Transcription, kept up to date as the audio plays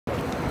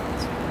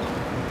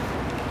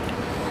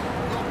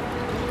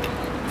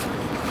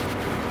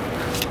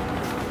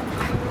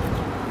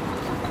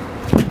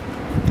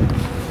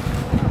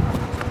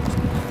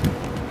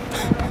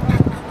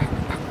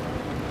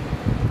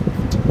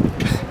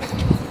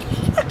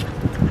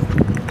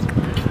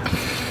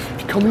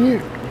Come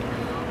here.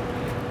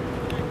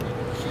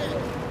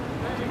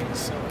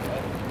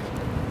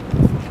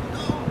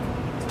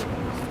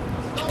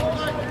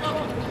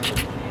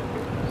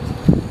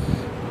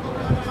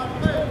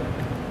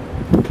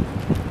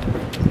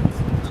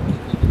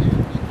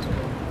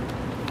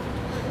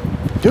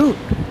 Dude.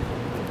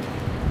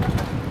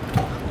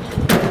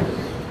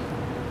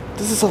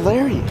 This is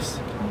hilarious.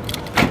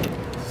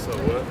 So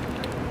what?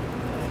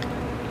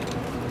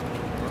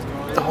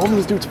 The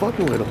homeless dude's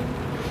fucking with him.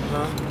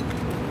 Huh?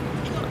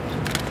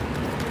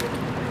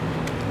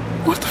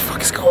 What the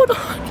fuck is going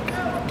on?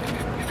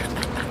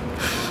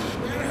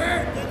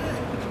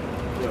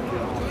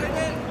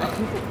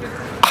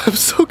 I'm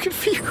so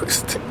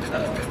confused.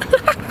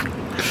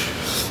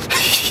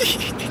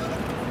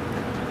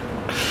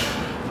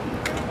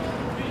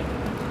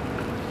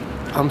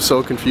 I'm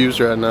so confused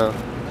right now.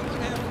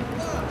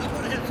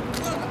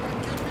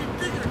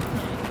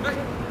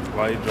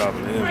 Why you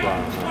dropping the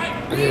inbound?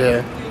 Huh?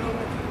 Yeah.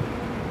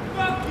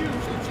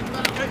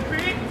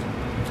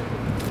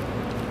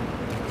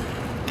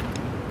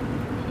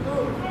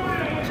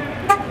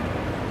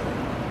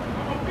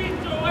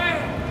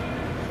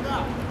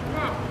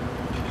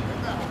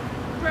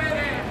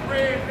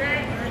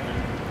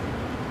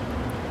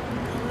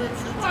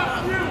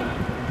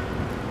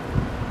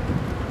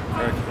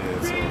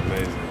 Crackheads so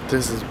amazing.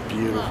 This is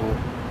beautiful.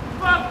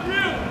 Fuck you!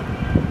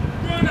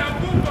 You're in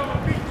that booth, I'ma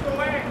beat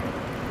your ass.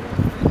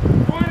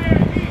 Go in there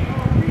and eat,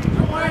 I'ma beat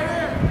your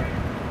ass.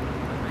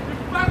 You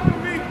fuck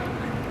with me?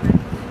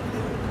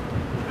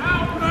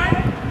 I'll play.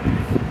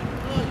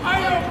 How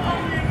you call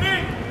me a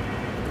nigga?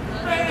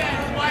 Fat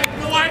ass white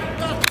boy.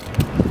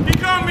 He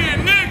called me a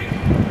nigga.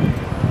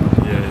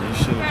 Yeah, you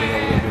should have been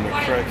able to be a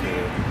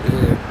crackhead.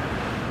 Yeah.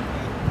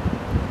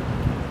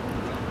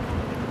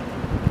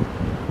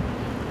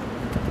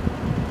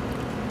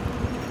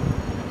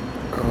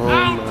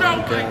 I don't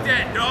joke like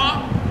that, dog.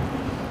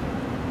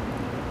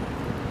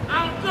 I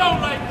don't joke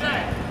like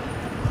that.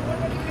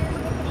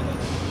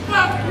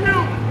 Fuck you.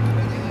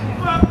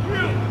 Fuck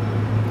you.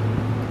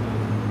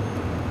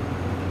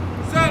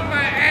 Suck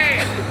my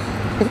ass.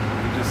 You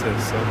just said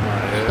suck my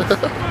ass.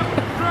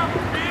 Fucking drunk,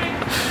 bitch.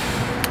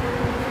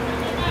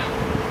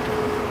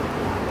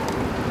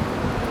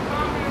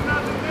 Call me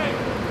another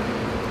nigga.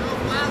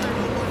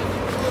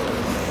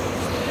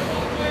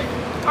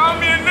 Call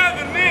me another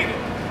nigga.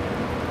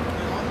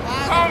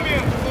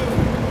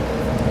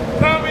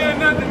 Call me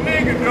another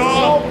nigga,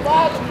 dog. Don't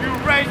bother me. You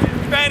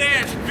racist fat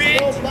ass bitch.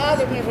 Don't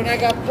bother me when I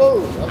got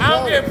food. I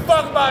don't give a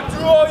fuck about you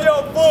or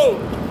your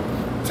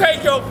food.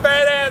 Take your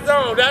fat ass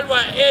on. That's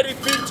why Eddie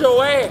beat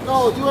your ass.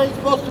 No, you ain't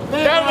supposed to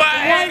pay. That's why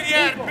Eddie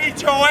had to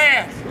beat your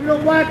ass. We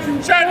don't want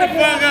you. Shut the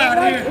fuck up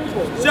here.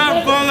 Shut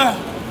the fuck up.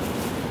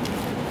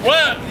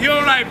 What? You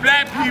don't like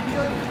black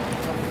people?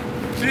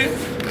 Shit.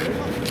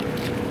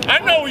 I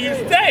know where you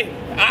stay.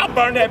 I'll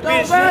burn that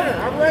Don't bitch. matter.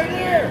 I'm right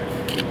here.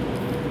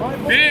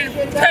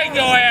 Bitch, take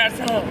your ass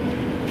home.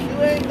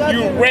 You ain't got You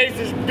to.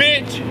 racist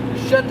bitch.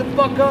 Shut the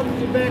fuck up.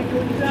 You been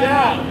good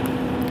job.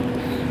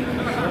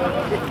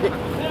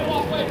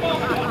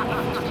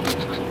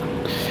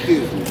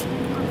 Excuse me.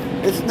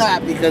 It's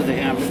not because of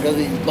him, because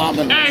he's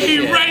bombing. Hey, he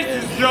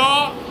racist,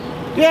 y'all.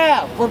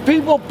 Yeah, for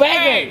people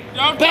Hey, begging.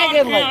 don't talk to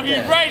begging him. like He's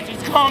that.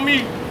 racist. Call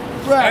me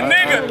Right. a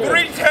nigga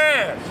 3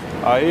 times.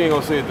 He ain't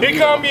gonna say it to He me.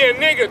 called me a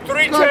nigga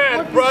 3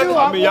 times, brother.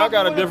 I mean, y'all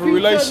got a different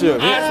relationship.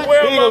 He I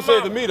swear ain't gonna on say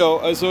it my to me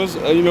though. So it's,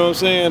 you know what I'm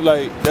saying?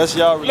 Like that's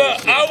y'all Look,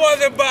 relationship. I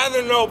wasn't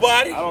bothering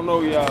nobody. I don't know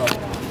y'all.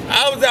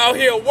 I was out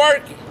here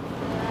working.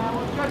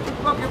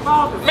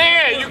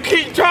 Man, you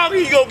keep talking,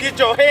 you gonna get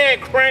your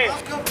head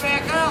cramped. Come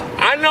back up.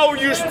 I know where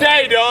you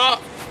stay, dog.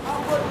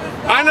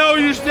 I know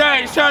where you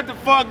stay. Shut the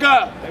fuck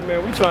up. Hey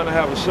man, we trying to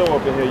have a show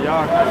up in here.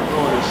 Y'all kind of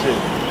doing this shit.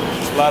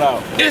 Flat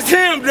out. It's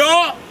him,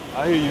 dog.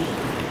 I hear you.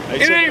 Hey, It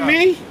check ain't out.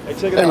 me. Hey,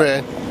 check it Hey out.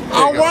 man.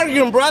 I'm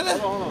working, brother.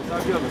 Hold on,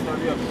 stop yelling, stop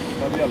yelling,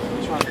 stop yelling.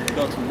 We're trying to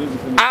conduct some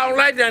business in I don't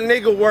like that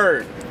nigga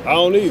word. I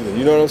don't either,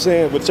 you know what I'm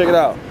saying? But check it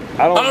out.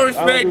 I I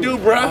respect you,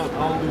 bro. I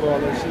don't do all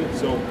that shit,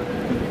 so if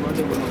I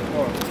get with my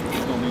car,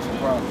 it's gonna be some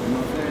problems, you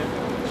know what I'm saying?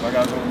 So I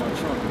gotta go in my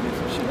trunk and get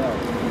some shit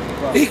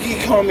out. He keep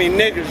calling me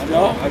niggas,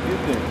 dog. I get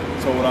that.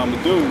 So what I'm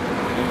gonna do is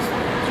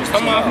just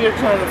I'm chill out here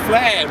trying to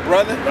flag,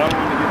 brother. But I'm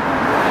gonna get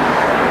my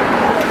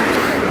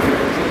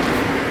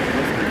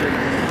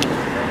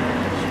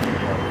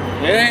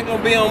It ain't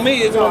gonna be on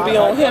me, it's gonna be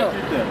on him. I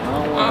get that. I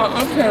don't want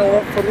I'm trying to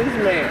work for this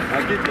man. I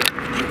get that.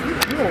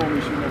 You don't want me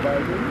to shoot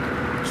nobody, do you?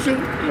 Shoot,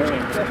 man.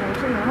 That's what I'm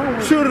saying. I don't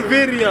want Shoot a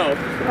video. No, I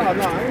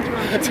ain't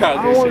trying to shoot. I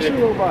I don't want to shit. shoot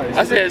nobody.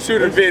 I said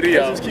shoot a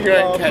video. Let's just keep You it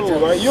ain't all catch cool,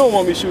 up. right? You don't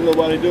want me to shoot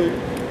nobody, do you?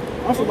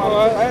 I'm from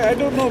I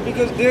don't know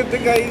because the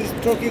guy is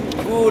talking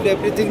good,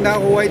 everything. Now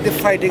why they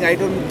fighting? I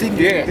don't think.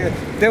 Yeah.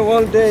 They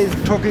all day is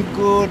talking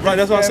good. Right,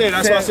 that's what I said.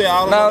 That's why I said I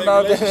don't know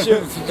that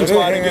relationship. That's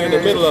why I didn't get in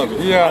the middle of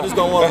it. Yeah. I just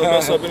don't want to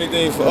mess up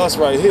anything for us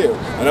right here.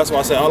 And that's why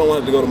I said I don't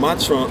want it to go to my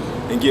trunk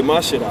and get my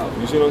shit out.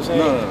 You see what I'm saying?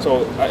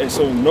 No.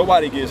 So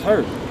nobody gets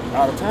hurt.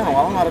 out of town.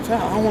 While I'm out of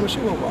town, I don't want to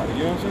shoot nobody. You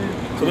know what I'm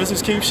saying? So let's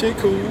just keep shit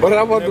cool. But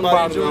I wasn't Everybody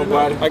bothering enjoy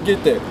nobody. it. I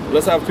get that.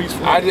 Let's have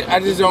peaceful. I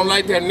just don't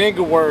like that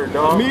nigga word,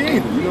 dog. Me either.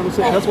 You know what I'm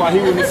saying? That's why he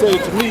wouldn't have said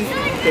it to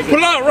me.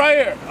 Pull up right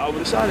here. I would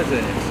have shot his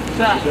ass.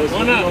 Shot. We're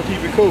One gonna up. keep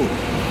it cool.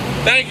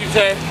 Thank you,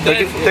 Tay.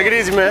 Take it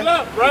easy, man. Pull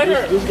up right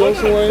here. Just go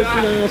somewhere, sit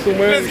down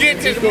somewhere. Let's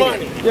get to the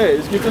money. Yeah,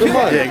 let's get to the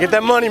money. Yeah, get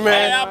that money, Hey,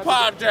 man. I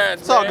apologize.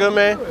 It's all good,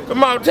 man.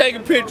 Come on, take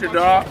a picture,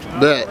 dog.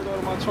 Bet.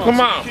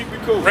 Come on. Keep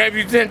it cool.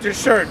 Represent your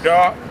shirt,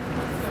 dog.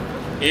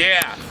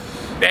 Yeah.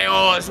 They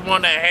always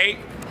want to hate.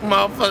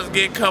 Motherfuckers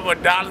get a couple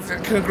of dollars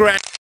and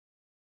congrats.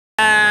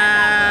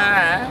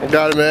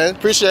 Got it, man.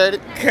 Appreciate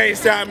it. Can't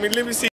stop me. Let me see.